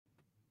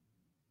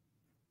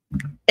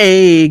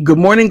Hey, good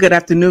morning, good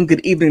afternoon,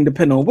 good evening,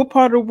 depending on what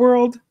part of the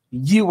world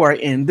you are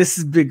in. This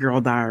is Big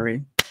Girl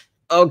Diary.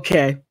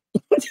 Okay.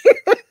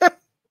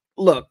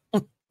 Look,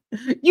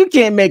 you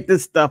can't make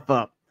this stuff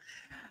up.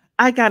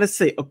 I gotta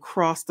say,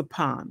 across the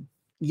pond.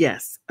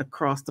 Yes,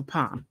 across the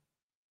pond.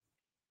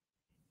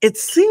 It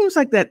seems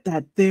like that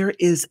there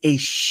is a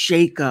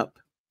shakeup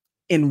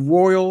in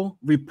royal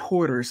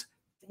reporters.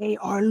 They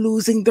are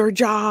losing their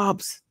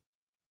jobs.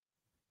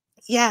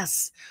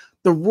 Yes,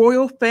 the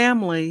royal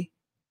family,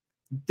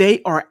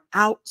 they are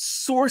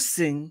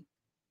outsourcing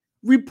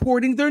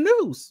reporting their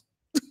news.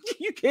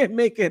 You can't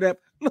make it up.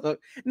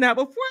 Look, now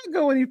before I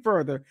go any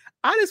further,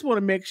 I just want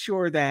to make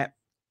sure that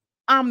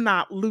I'm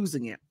not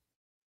losing it.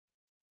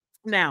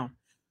 Now,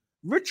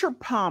 Richard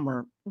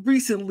Palmer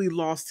recently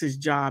lost his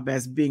job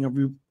as being a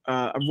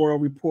royal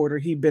reporter.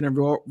 He'd been a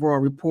royal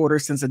reporter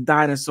since the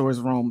dinosaurs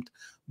roamed.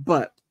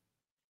 But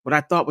what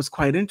I thought was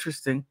quite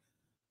interesting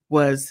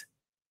was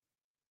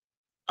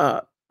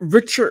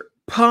Richard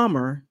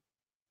Palmer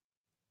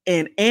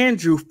and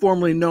Andrew,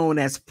 formerly known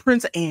as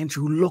Prince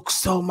Andrew, look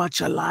so much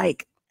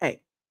alike.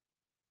 Hey,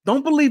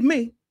 don't believe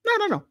me?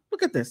 No.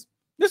 Look at this.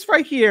 This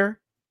right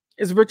here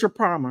is Richard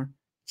Palmer.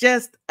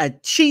 Just a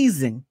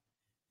cheesing.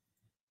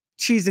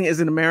 Cheesing is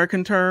an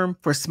American term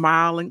for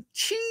smiling.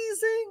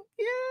 Cheesing,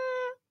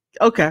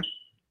 yeah. Okay.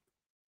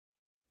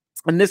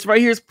 And this right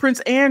here is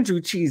Prince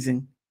Andrew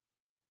cheesing.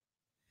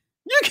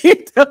 You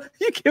can't tell.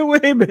 You can't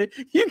wait a minute.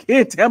 You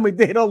can't tell me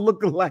they don't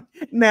look alike.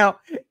 Now,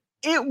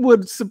 it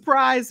would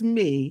surprise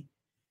me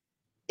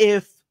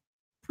if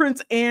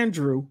Prince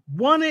Andrew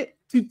wanted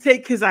to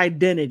take his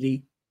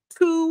identity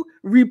to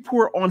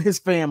report on his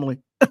family.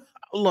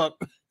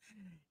 Look,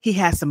 he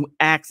has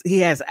axe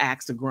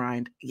to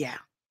grind. Yeah.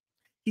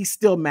 He's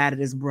still mad at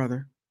his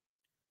brother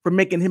for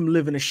making him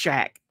live in a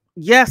shack.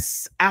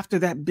 Yes, after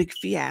that big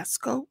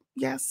fiasco.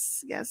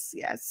 Yes.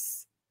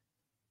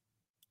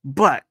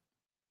 But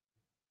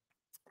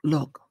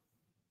look,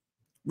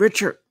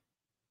 Rich,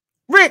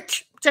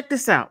 check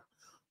this out.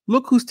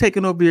 Look who's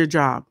taking over your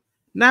job.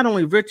 Not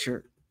only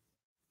Richard,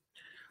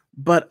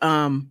 but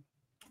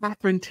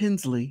Catherine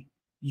Tinsley,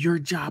 your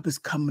job is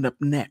coming up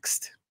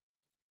next.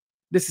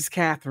 This is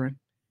Catherine.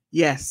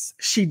 Yes,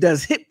 she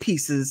does hit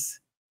pieces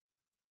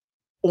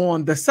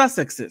on the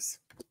Sussexes.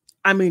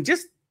 I mean,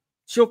 just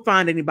she'll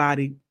find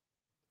anybody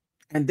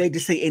and they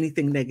just say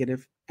anything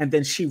negative, and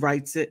then she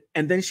writes it,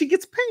 and then she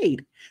gets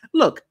paid.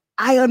 Look,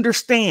 I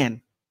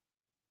understand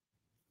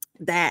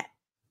that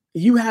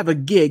you have a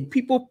gig,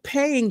 people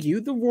paying you,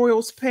 the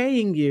royals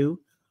paying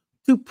you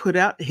to put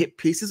out hit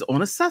pieces on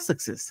the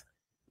Sussexes.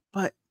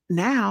 But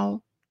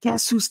now,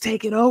 guess who's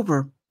taking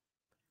over?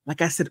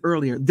 Like I said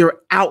earlier, they're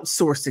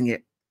outsourcing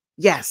it.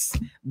 Yes,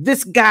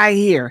 this guy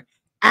here,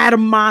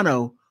 Adam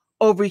Mono,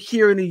 over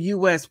here in the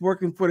US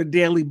working for the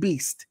Daily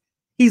Beast.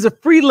 He's a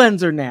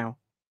freelancer now.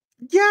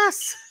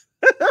 Yes.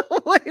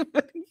 Wait a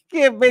minute, you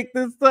can't make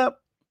this up.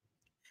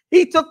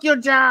 He took your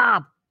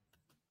job.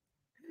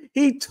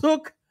 He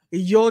took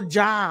your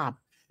job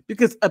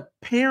because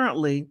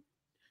apparently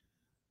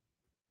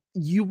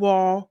you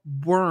all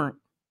weren't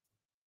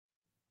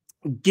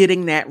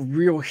getting that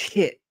real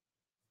hit.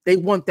 They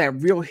want that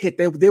real hit.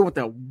 They want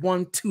that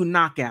 1-2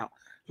 knockout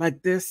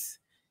like this.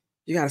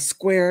 You got to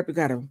square up. You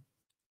got to.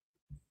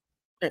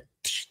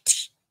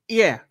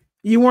 Yeah,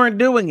 you weren't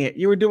doing it.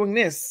 You were doing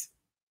this.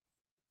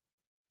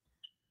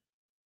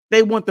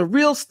 They want the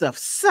real stuff.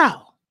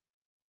 So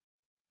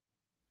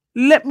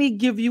let me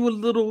give you a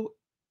little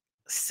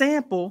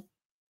sample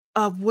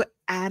of what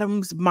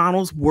Adams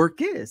Mono's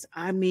work is.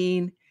 I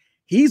mean,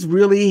 he's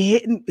really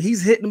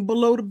hitting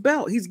below the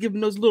belt. He's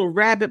giving those little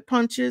rabbit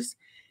punches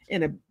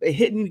and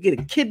hitting, you get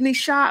a kidney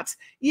shots.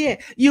 Yeah,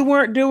 you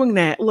weren't doing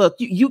that. Look,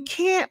 you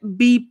can't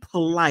be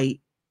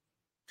polite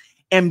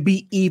and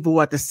be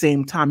evil at the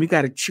same time. You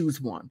got to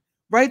choose one.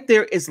 Right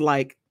there is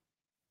like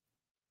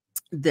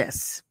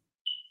this.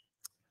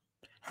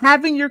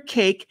 Having your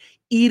cake,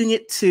 eating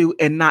it too,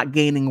 and not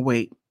gaining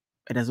weight.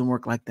 It doesn't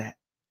work like that.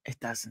 It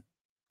doesn't.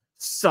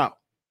 So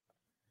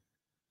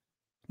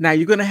now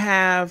you're going to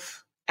have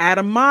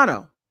Adam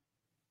Mono,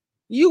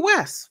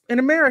 US, an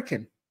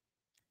American.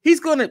 He's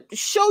going to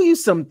show you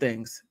some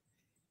things.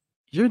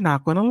 You're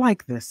not going to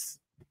like this.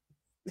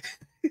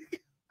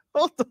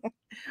 Hold on.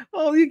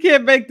 Oh, you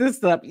can't make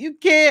this up. You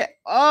can't.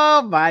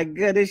 Oh, my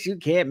goodness. You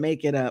can't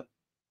make it up.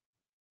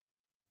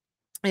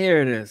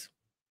 Here it is.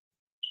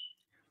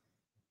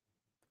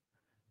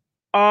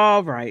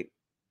 All right.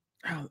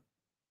 Oh,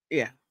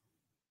 yeah.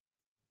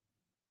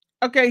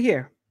 Okay,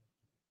 here.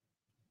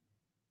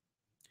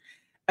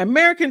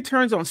 American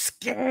turns on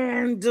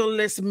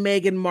scandalous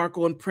Meghan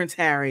Markle and Prince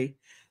Harry.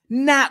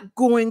 Not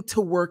going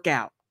to work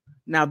out.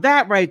 Now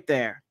that right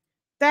there,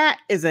 that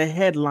is a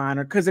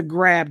headliner because it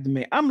grabbed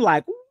me. I'm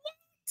like, what?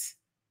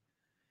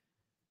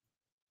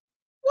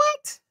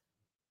 What?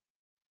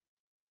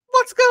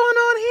 What's going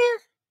on here?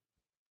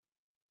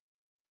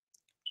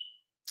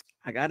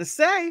 I gotta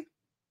say,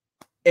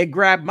 it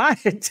grabbed my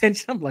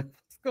attention. I'm like,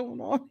 what's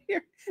going on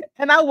here?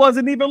 And I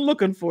wasn't even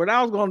looking for it.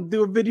 I was going to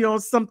do a video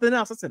on something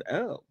else. I said,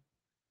 oh,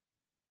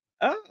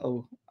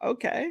 Oh,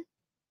 okay.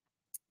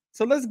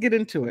 So let's get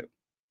into it.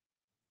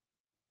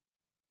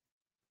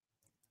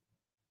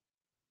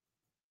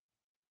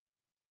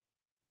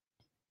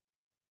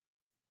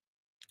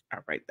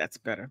 All right, that's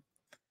better.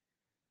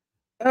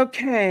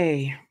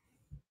 Okay.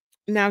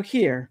 Now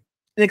here,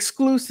 an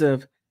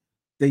exclusive.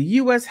 The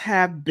US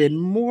have been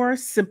more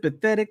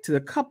sympathetic to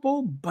the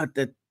couple, but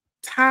the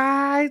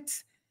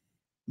tides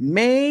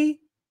may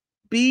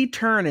be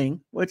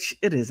turning, which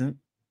it isn't.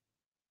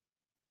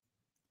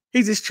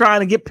 He's just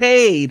trying to get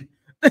paid.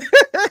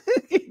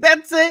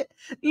 That's it.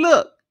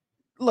 Look,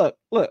 look.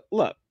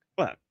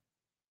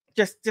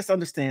 Just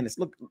understand this.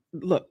 Look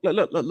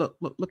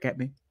at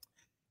me.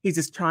 He's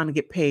just trying to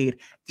get paid.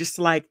 Just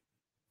like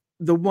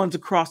the ones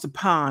across the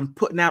pond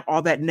putting out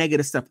all that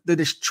negative stuff. They're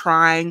just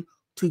trying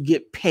to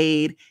get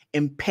paid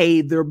and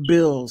pay their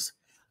bills.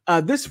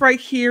 This right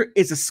here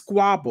is a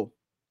squabble,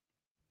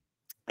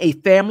 a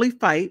family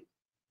fight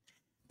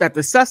that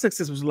the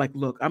Sussexes was like,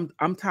 look,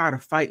 I'm tired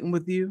of fighting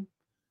with you.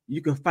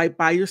 You can fight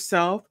by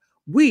yourself.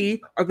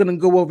 We are going to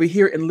go over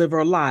here and live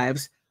our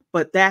lives.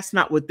 But that's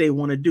not what they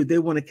want to do. They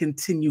want to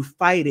continue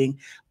fighting,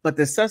 but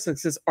the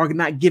Sussexes are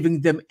not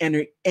giving them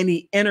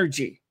any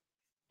energy.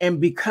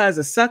 And because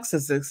the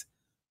Sussexes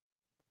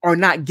are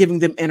not giving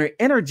them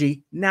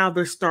energy, now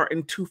they're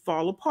starting to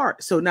fall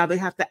apart. So now they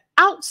have to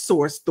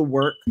outsource the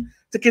work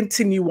to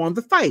continue on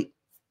the fight.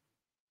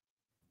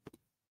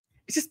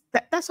 It's just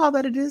that's all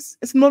that it is.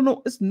 It's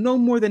no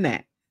more than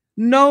that.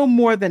 No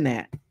more than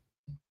that.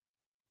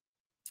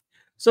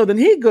 So then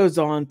he goes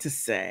on to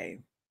say,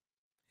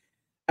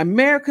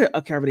 America,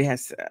 okay, already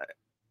has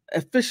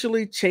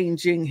officially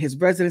changing his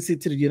residency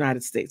to the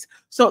United States.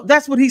 So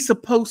that's what he's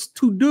supposed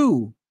to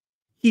do.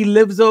 He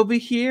lives over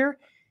here.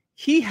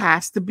 He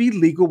has to be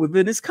legal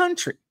within his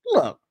country.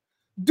 Look,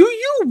 do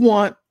you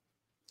want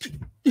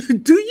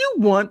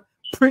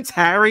Prince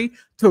Harry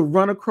to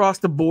run across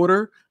the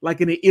border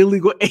like an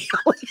illegal alien?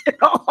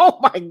 Oh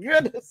my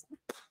goodness.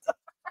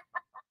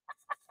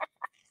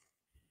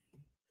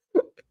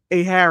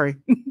 Hey, Harry,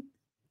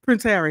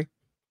 Prince Harry,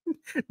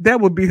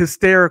 that would be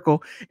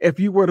hysterical if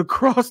you were to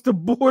cross the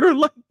border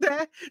like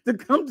that to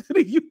come to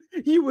the U.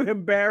 You would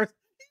embarrass.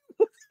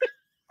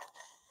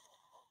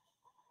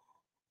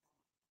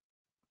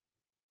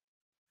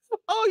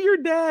 Oh, your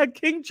dad,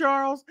 King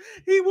Charles,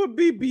 he would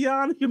be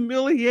beyond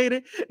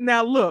humiliated.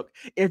 Now, look,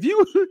 if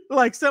you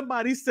like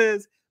somebody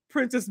says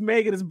Princess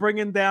Meghan is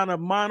bringing down a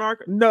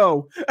monarch,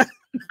 no.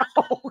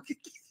 No.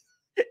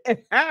 If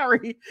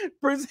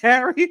Prince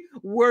Harry,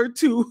 were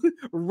to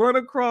run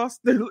across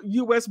the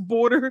U.S.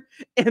 border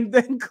and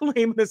then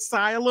claim an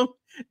asylum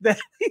that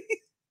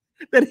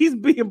that he's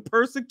being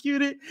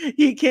persecuted,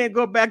 he can't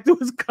go back to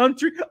his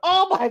country.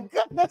 Oh my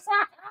goodness.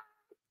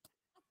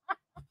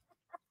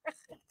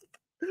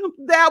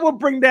 That would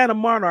bring down a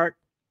monarch.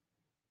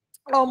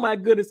 Oh my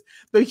goodness.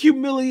 The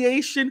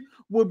humiliation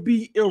would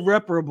be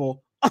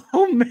irreparable.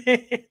 Oh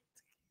man.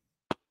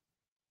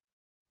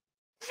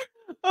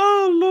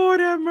 Oh Lord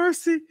have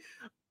mercy.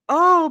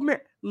 Oh man.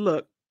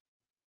 Look,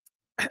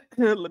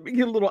 let me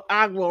get a little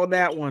agua on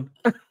that one.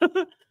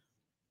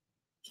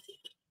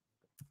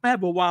 I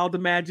have a wild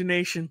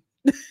imagination.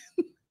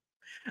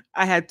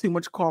 I had too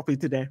much coffee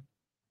today.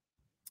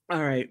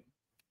 All right.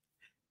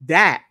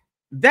 That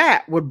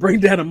would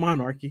bring down a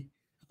monarchy.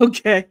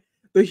 Okay.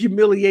 The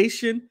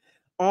humiliation,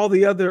 all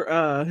the other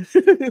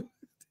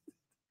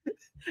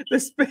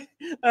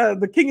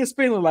the king of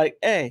Spain were like,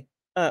 hey,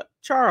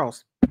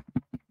 Charles,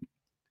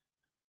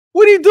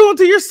 what are you doing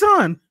to your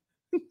son?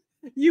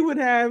 You would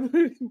have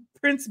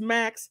Prince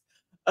Max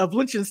of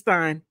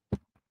Liechtenstein.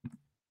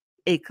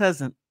 Hey,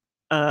 cousin,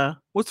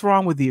 what's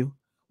wrong with you?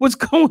 What's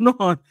going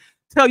on?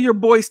 Tell your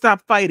boy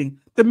stop fighting.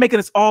 They're making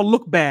us all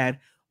look bad.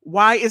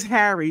 Why is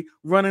Harry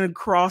running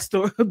across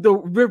the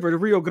river, the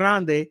Rio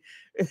Grande,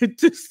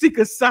 to seek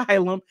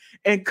asylum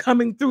and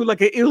coming through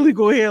like an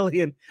illegal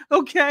alien?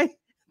 Okay.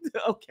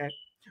 Okay.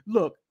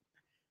 Look,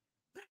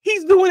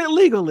 he's doing it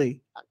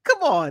legally.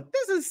 Come on.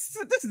 This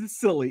is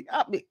silly.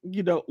 I mean,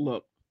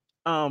 look.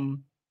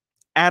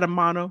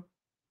 Adamano.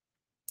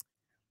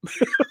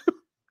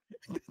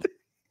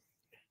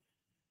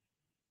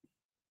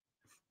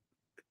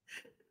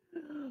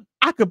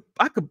 I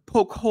could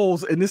poke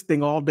holes in this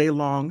thing all day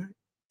long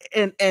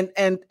and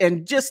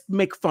just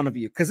make fun of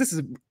you because this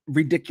is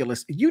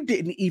ridiculous. You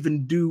didn't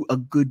even do a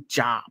good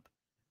job.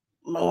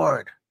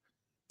 Lord,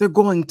 they're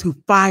going to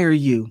fire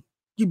you.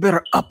 You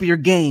better up your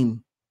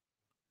game.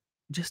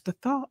 Just a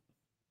thought.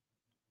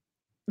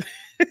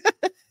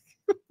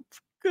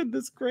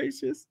 Goodness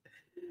gracious.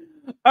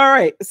 All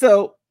right.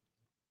 So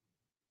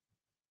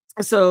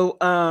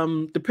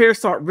the pair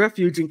sought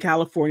refuge in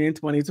California in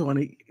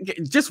 2020.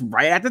 Just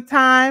right at the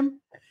time.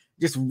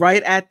 Just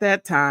right at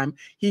that time,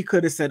 he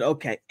could have said,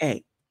 okay,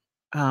 hey,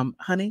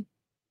 honey,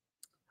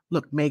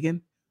 look,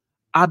 Megan,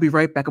 I'll be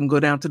right back. I'm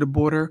going to go down to the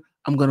border.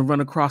 I'm going to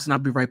run across and I'll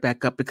be right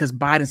back up because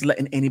Biden's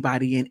letting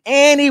anybody in.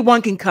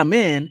 Anyone can come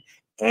in.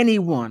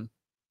 Anyone.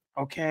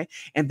 Okay.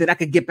 And then I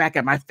could get back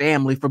at my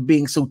family for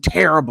being so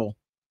terrible.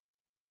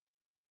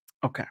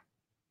 Okay.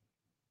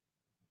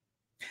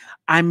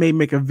 I may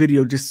make a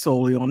video just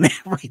solely on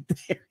that right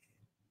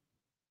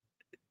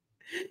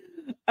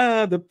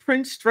there. The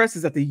prince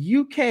stresses that the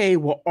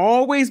UK will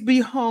always be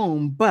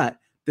home, but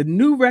the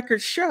new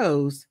record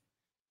shows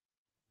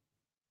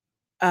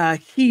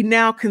he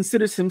now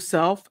considers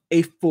himself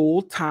a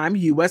full-time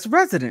US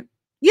resident.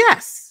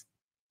 Yes,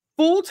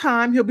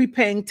 full-time. He'll be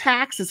paying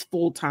taxes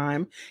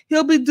full-time.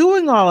 He'll be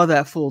doing all of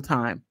that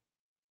full-time.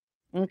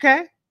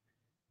 Okay?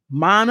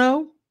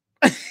 Mono.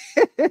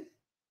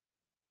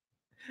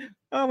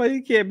 Oh, well,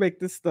 you can't make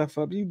this stuff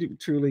up. You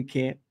truly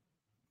can't.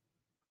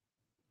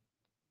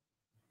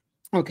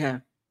 Okay.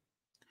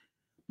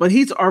 But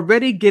he's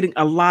already getting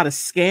a lot of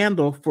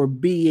scandal for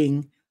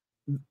being,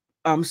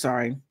 I'm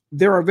sorry,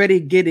 they're already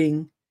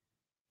getting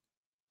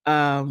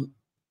um,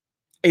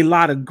 a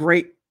lot of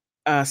great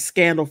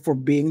scandal for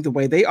being the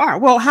way they are.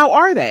 Well, how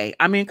are they?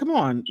 I mean, come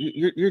on.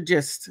 You're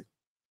just,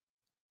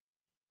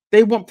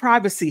 they want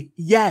privacy.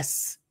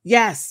 Yes.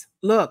 Yes.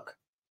 Look,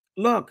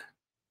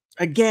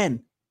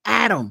 again,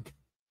 Adam.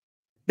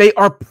 They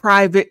are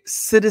private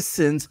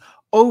citizens.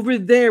 Over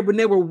there, when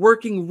they were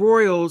working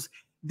royals,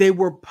 they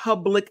were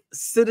public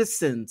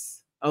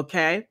citizens.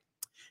 Okay.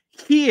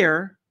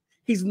 Here,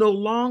 he's no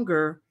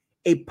longer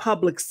a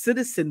public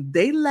citizen.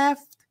 They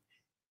left,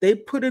 they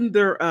put in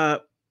their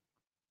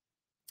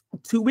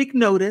 2-week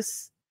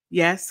notice.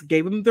 Yes,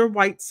 gave them their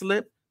white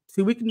slip,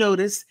 2-week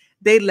notice.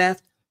 They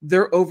left.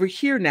 They're over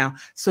here now.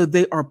 So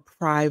they are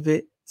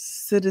private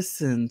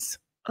citizens.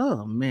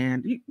 Oh,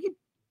 man.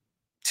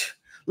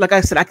 Like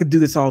I said, I could do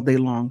this all day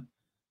long.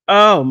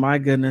 Oh, my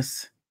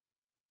goodness.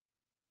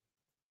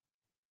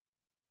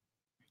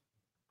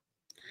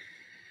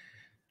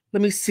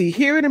 Let me see.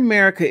 Here in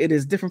America, it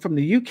is different from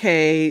the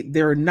UK.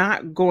 They're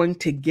not going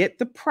to get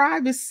the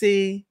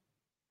privacy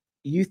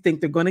you think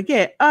they're going to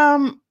get.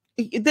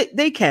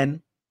 They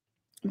can.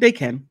 They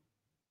can.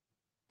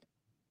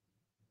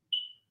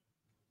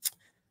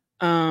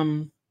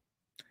 Um,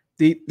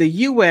 the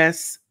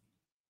US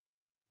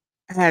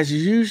has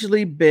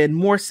usually been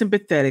more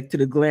sympathetic to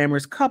the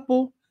glamorous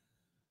couple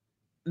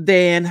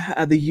than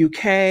the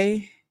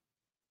UK,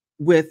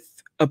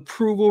 with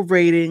approval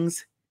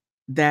ratings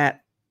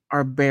that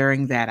are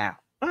bearing that out.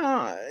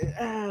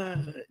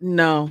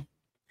 No,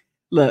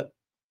 look,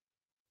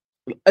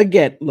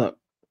 again, look,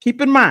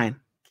 keep in mind,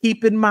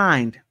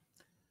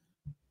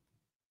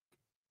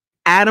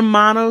 Adam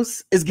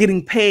Manos is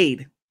getting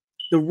paid.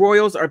 The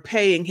Royals are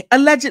paying,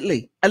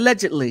 allegedly,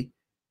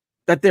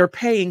 that they're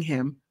paying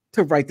him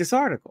to write this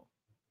article.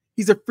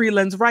 He's a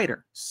freelance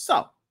writer.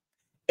 So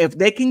if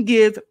he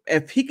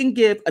can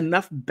give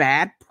enough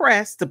bad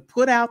press to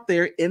put out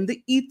there in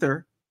the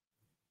ether,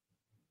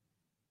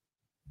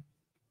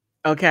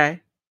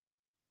 okay.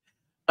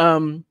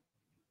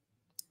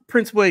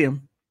 Prince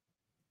William,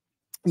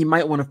 you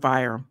might want to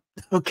fire him.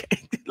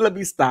 Okay, let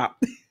me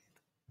stop.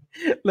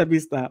 Let me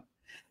stop.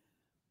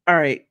 All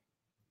right.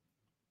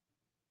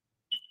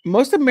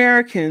 Most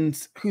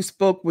Americans who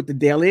spoke with the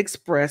Daily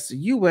Express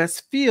US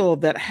feel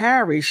that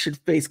Harry should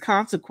face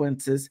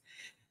consequences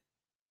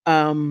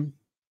um,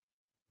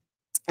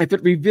 if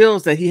it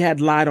reveals that he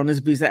had lied on his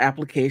visa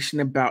application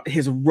about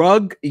his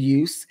rug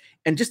use.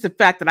 And just the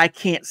fact that I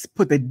can't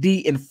put the D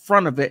in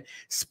front of it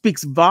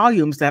speaks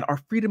volumes that our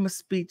freedom of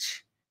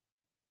speech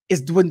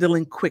is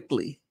dwindling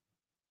quickly.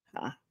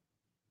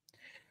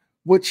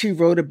 Which he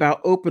wrote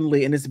about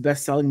openly in his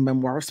best-selling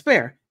memoir,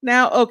 Spare.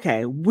 Now,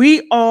 okay,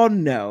 we all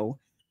know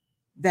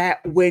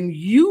that when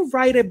you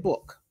write a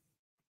book,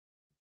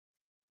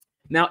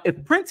 now,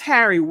 if Prince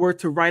Harry were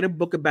to write a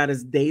book about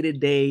his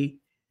day-to-day,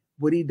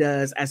 what he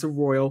does as a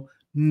royal,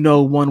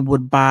 no one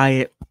would buy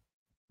it.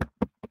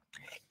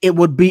 It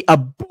would be a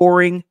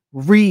boring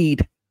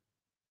read.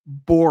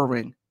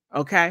 Boring,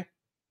 okay?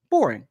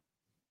 Boring.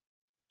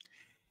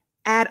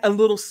 Add a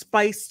little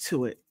spice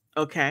to it,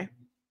 okay?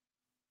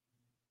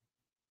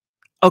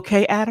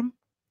 Okay, Adam?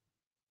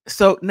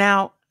 So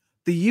now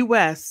the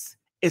US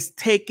is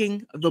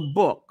taking the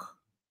book.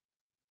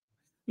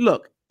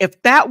 Look, if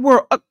that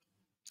were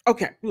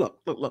okay, look.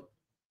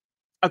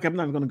 Okay, I'm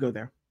not even going to go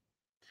there.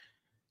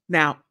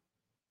 Now,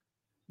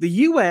 the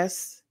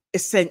US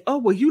is saying, "Oh,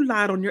 well, you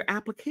lied on your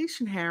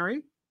application,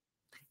 Harry.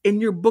 In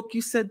your book,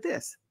 you said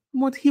this.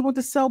 He wanted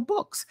to sell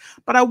books."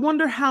 But I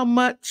wonder how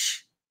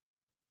much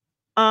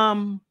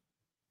um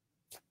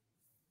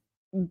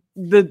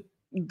the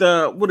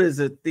what is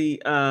it?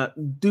 The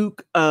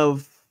Duke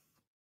of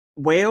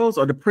Wales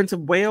or the Prince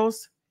of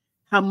Wales,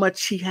 how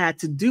much he had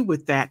to do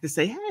with that to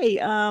say,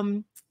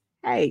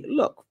 hey,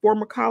 look,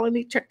 former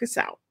colony, check this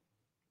out.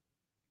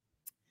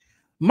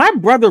 My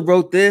brother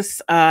wrote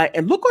this,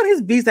 and look on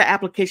his visa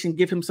application,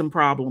 give him some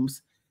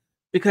problems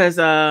because,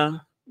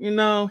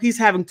 he's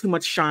having too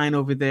much shine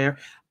over there.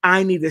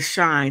 I need to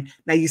shine.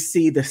 Now, you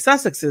see, the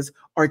Sussexes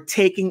are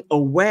taking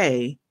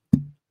away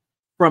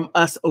from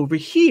us over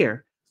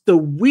here. So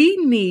we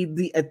need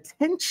the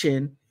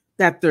attention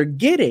that they're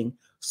getting.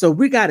 So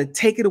we got to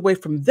take it away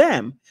from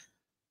them.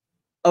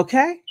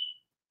 Okay?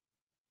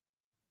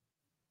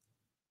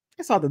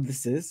 That's all that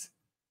this is.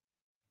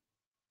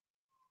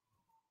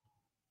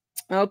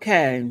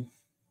 Okay.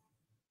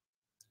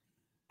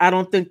 I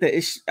don't think that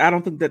I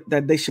don't think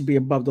that they should be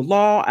above the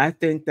law. I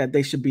think that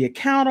they should be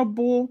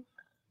accountable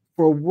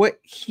for what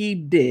he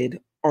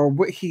did or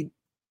what he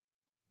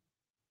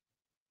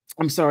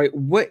I'm sorry,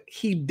 what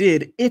he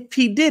did if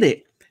he did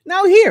it.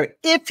 Now here,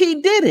 if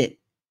he did it,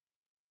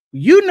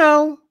 you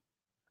know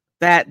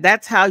that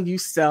that's how you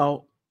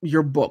sell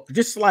your book.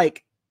 Just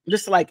like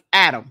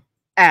Adam.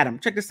 Adam,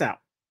 check this out.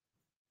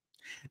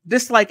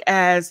 Just like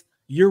as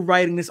you're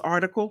writing this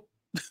article,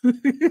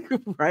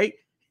 right?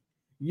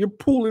 You're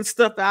pulling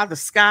stuff out of the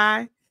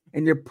sky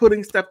and you're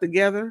putting stuff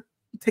together.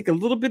 You take a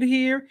little bit of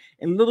here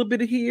and a little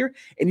bit of here,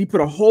 and you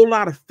put a whole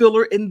lot of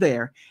filler in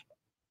there.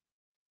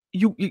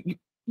 You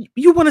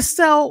want to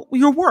sell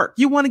your work.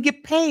 You want to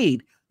get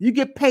paid. You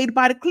get paid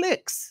by the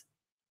clicks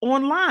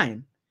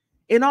online.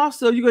 And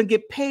also you're gonna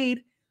get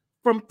paid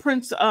from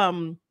Prince. Let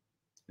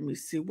me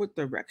see what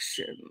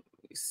direction.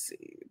 Let me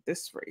see.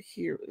 This right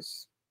here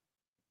is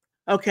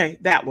okay,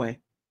 that way.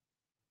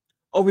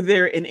 Over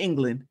there in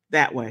England,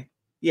 that way.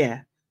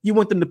 Yeah. You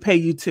want them to pay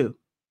you too.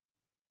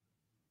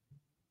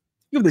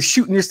 You're just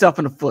shooting yourself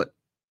in the foot.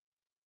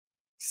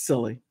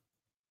 Silly.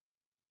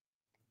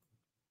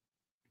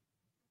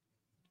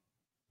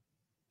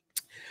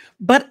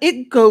 But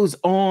it goes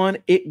on.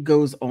 It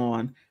goes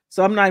on.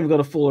 So I'm not even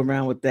going to fool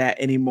around with that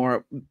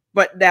anymore.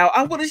 But now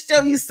I want to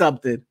show you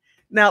something.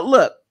 Now,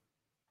 look,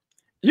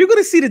 you're going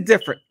to see the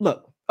difference.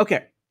 Look,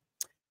 okay.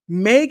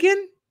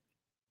 Meghan,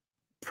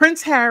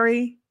 Prince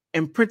Harry,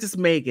 and Princess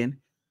Meghan,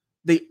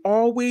 they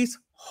always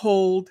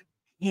hold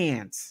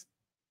hands.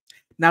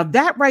 Now,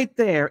 that right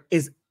there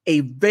is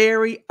a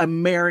very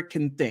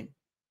American thing.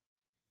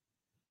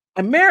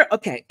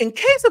 Okay, in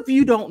case if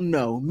you don't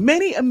know,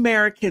 many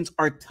Americans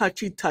are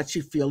touchy,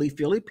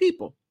 feely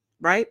people,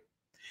 right?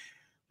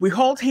 We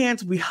hold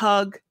hands, we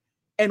hug,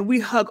 and we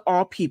hug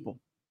all people.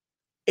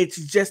 It's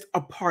just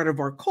a part of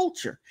our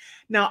culture.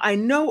 Now, I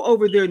know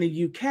over there in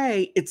the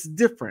UK, it's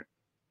different.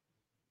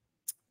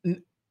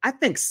 I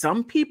think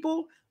some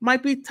people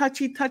might be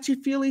touchy,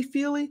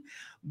 feely,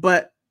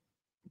 but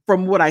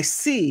from what I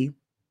see,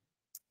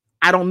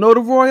 I don't know the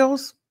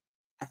royals.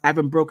 I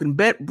haven't broken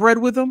bread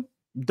with them.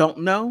 Don't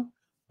know,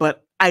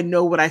 but I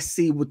know what I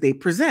see, what they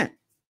present.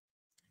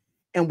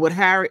 And what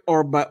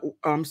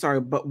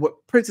but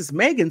what Princess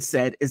Meghan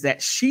said is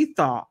that she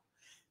thought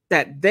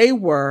that they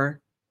were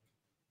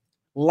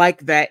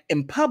like that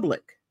in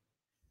public.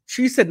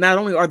 She said not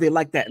only are they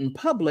like that in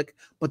public,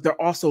 but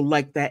they're also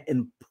like that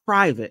in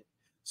private.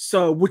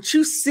 So what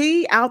you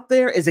see out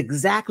there is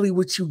exactly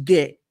what you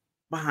get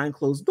behind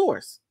closed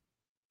doors.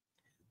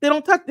 They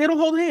don't touch, they don't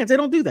hold hands, they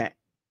don't do that.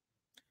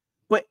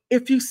 But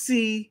if you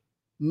see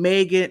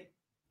Meghan,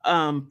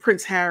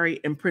 Prince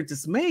Harry, and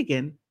Princess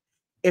Meghan,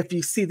 if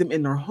you see them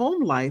in their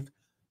home life,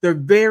 they're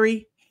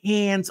very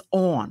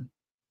hands-on.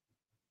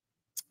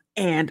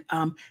 And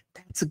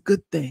that's a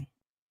good thing.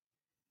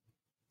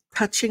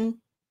 Touching,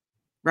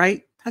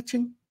 right?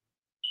 Touching,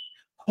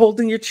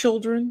 holding your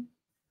children.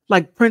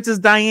 Like Princess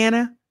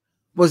Diana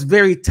was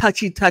very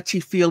touchy,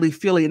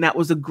 feely, and that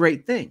was a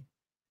great thing.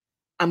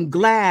 I'm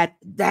glad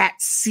that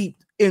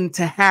seeped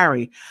into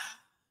Harry.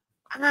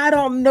 I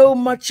don't know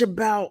much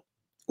about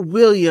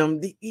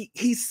William.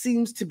 He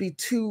seems to be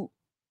too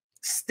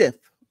stiff.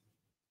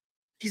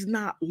 He's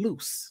not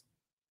loose.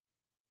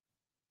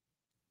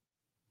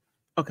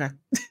 Okay.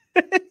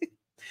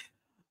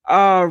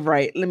 All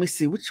right. Let me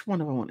see. Which one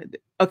do I want to do?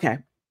 Okay.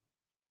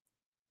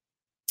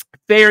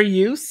 Fair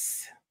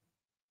use.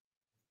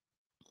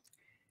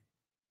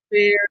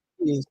 Fair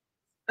use.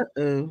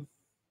 Uh-oh.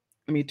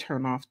 Let me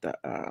turn off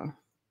the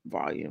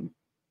volume.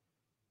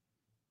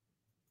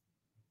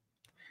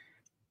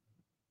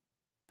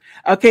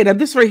 Okay, now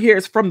this right here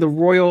is from the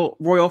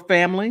royal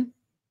family.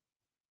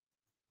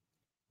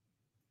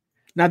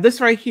 Now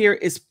this right here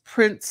is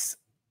Prince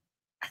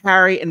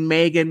Harry and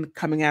Meghan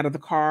coming out of the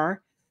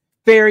car.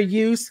 Fair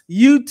use.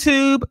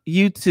 YouTube,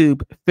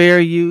 fair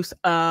use.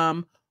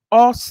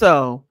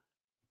 Also,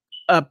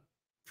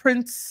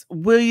 Prince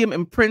William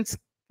and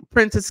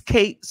Princess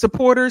Kate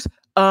supporters.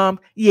 Yeah,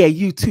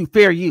 YouTube,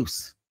 fair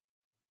use.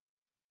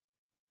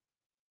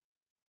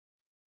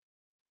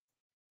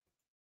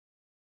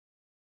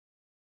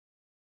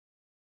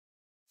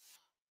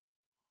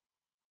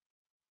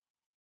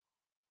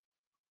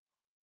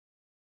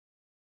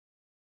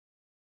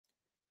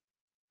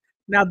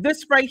 Now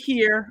this right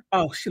here,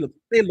 oh,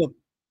 they look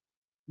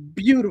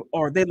beautiful,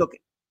 or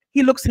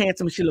he looks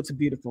handsome, she looks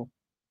beautiful.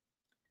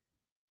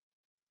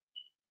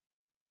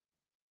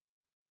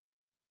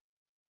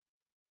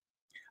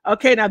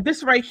 Okay, now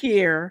this right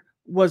here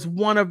was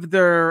one of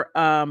their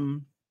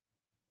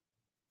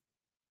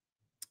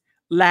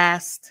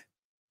last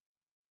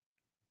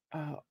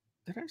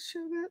did I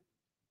show that?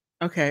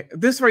 Okay,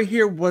 this right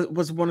here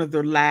was one of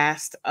their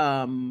last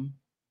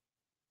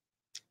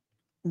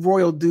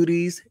royal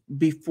duties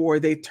before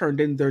they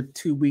turned in their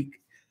 2-week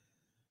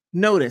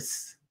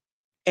notice.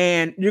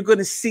 And you're going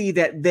to see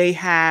that they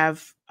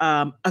have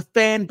a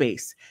fan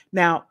base.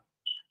 Now,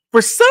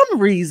 for some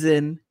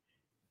reason,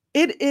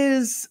 it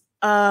is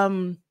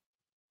I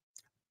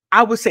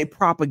would say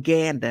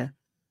propaganda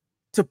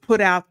to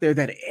put out there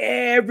that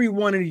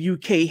everyone in the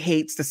UK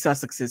hates the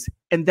Sussexes,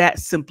 and that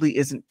simply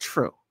isn't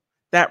true.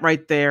 That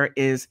right there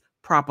is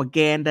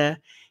propaganda,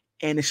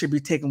 and it should be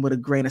taken with a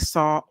grain of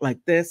salt like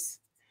this.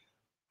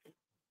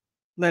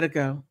 Let it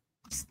go.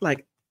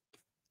 Like,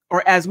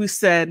 or as we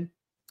said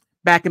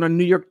back in our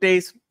New York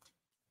days,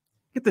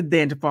 get the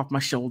dandruff off my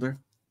shoulder.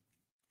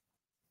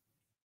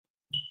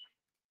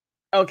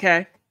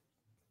 Okay.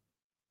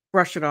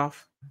 Brush it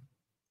off.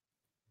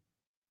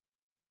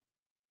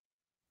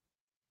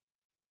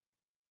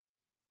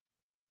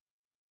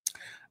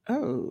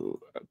 Oh,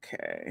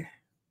 okay.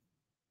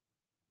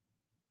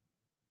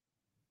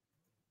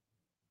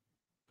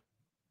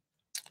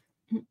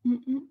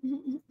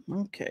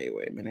 Okay,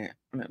 wait a minute.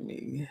 Let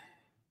me.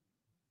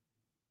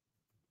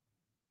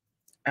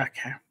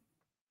 Okay.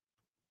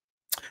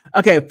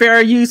 Okay,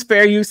 fair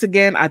use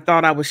again. I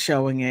thought I was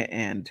showing it,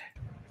 and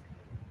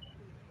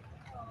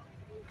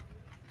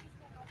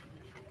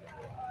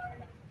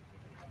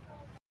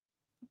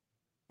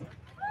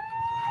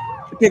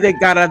okay, they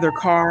got out of their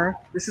car.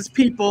 This is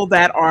people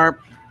that are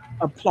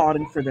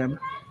applauding for them.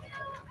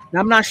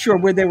 Now, I'm not sure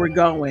where they were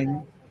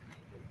going,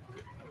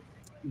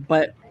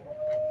 but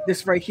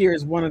this right here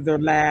is one of their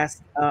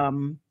last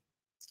one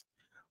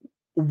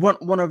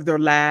of their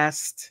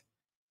last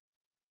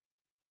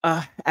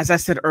as I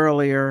said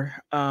earlier,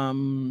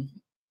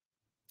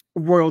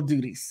 royal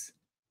duties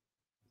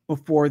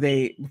before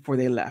they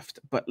left.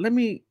 But let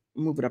me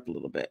move it up a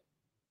little bit.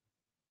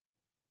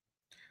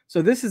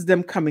 So this is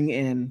them coming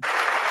in.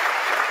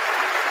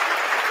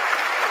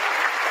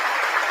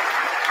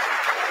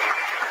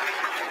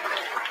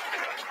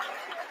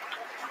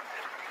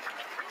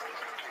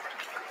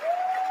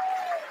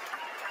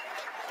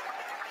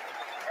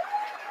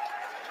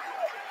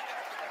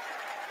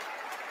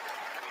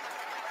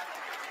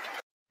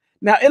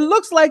 Now it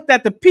looks like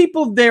that the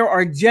people there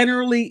are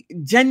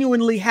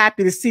genuinely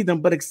happy to see them,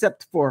 but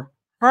except for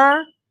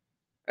her,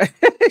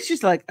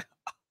 she's like,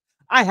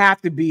 I have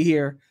to be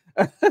here.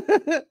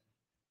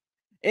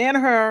 And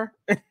her,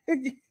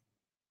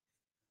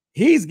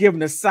 he's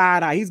giving a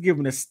side eye, he's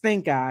giving a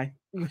stink eye.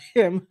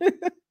 Him.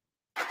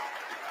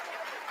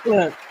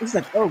 Look, it's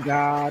like, oh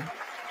God.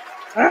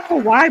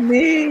 Oh, why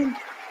me?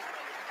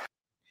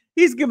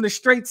 He's giving a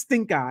straight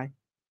stink eye.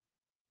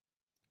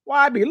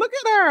 Why me? Look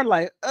at her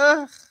like,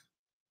 ugh.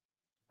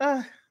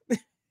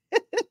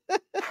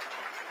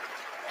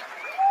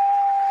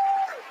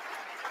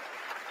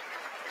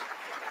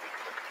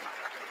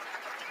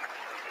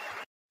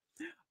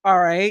 All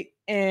right,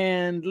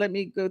 and let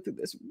me go through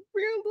this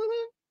real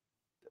little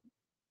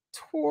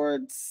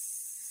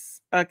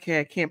towards.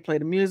 Okay, I can't play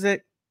the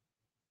music.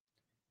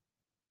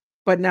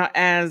 But now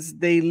as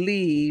they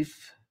leave,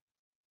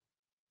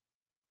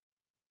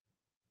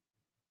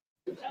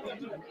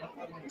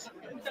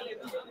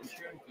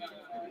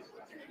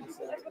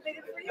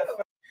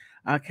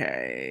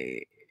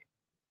 okay.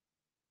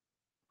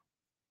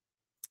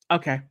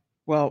 Okay.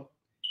 Well,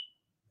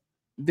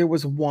 there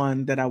was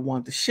one that I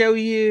want to show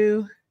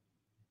you.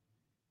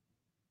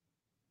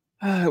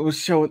 It was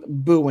showing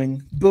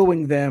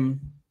booing them.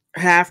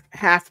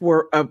 Half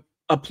were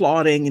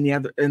applauding, and the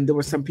other, and there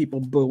were some people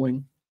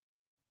booing.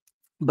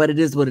 But it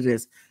is what it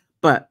is.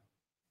 But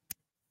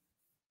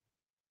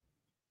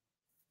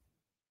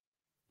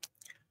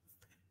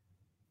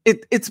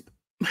it's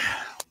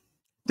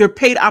they're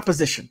paid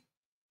opposition,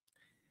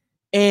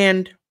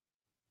 and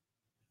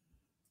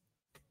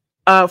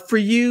for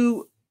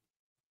you,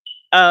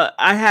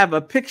 I have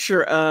a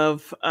picture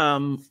of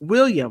Prince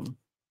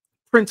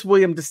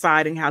William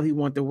deciding how he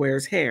wanted to wear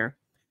his hair.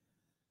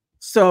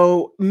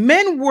 So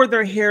men wore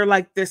their hair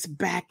like this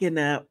back in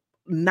the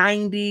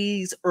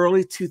 90s,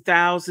 early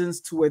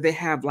 2000s, to where they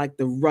have like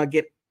the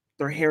rugged,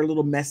 their hair a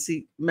little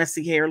messy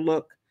hair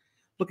look,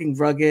 looking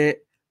rugged,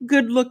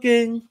 good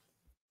looking.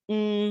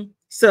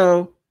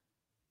 So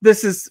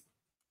this is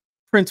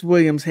Prince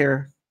William's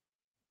hair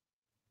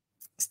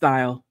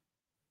style.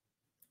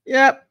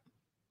 Yep.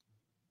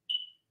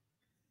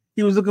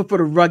 He was looking for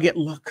the rugged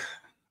look.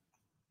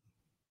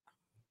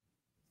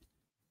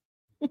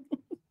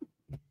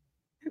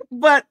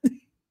 But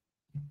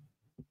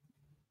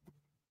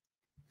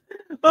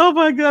oh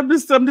my God,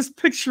 I'm just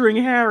picturing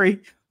Harry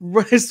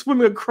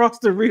swimming across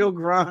the Rio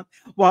Grande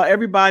while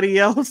everybody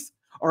else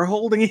are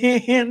holding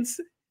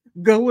hands,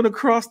 going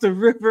across the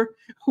river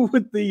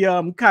with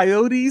the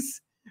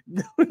coyotes,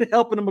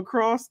 helping him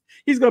across.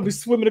 He's gonna be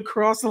swimming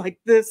across like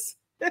this,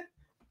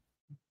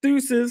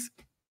 deuces,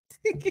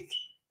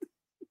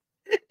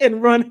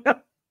 and run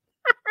up.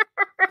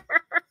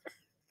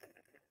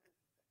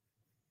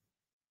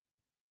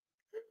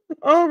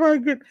 Oh my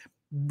God,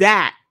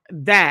 that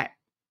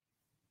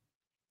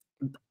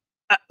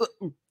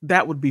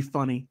that would be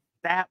funny.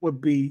 That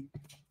would be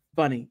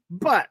funny.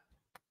 But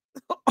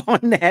on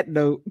that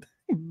note,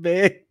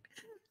 man,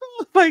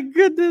 oh my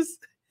goodness.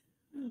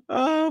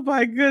 Oh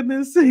my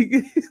goodness.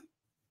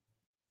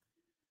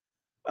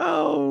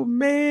 Oh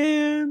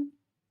man.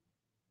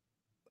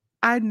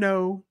 I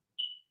know.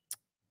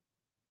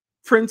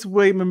 Prince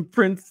William and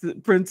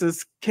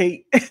Princess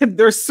Kate,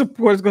 their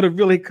support is going to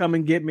really come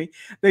and get me.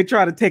 They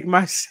try to take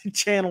my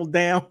channel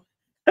down.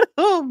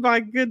 Oh my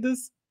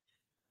goodness.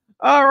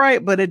 All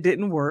right, but it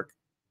didn't work.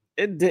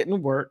 It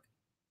didn't work.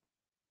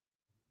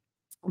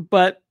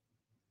 But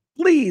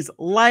please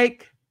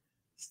like,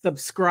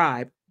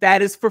 subscribe.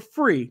 That is for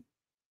free.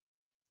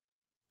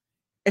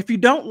 If you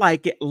don't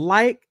like it,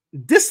 like,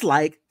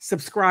 dislike,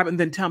 subscribe, and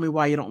then tell me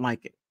why you don't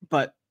like it.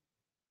 But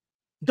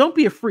don't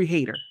be a free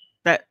hater.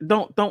 That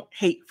don't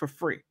hate for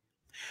free.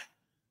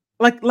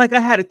 Like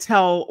I had to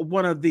tell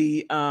one of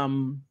the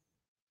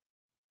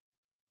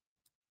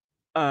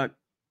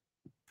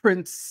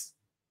Prince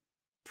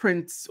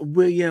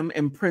William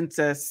and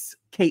Princess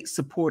Kate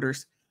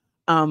supporters.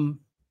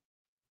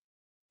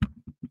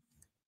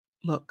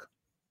 Look,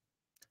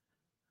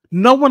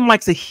 no one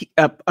likes a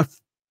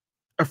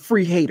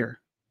free hater,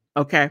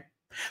 okay?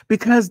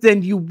 Because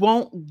then you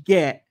won't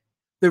get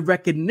the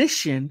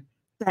recognition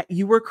that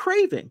you were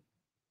craving.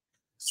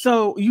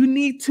 So you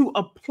need to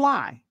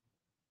apply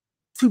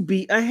to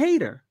be a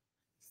hater.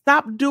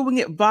 Stop doing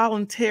it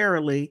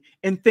voluntarily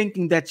and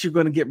thinking that you're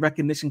going to get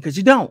recognition, because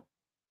you don't.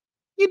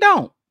 You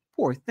don't.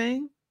 Poor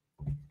thing.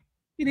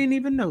 You didn't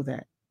even know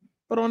that.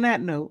 But on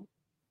that note,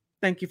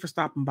 thank you for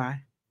stopping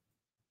by.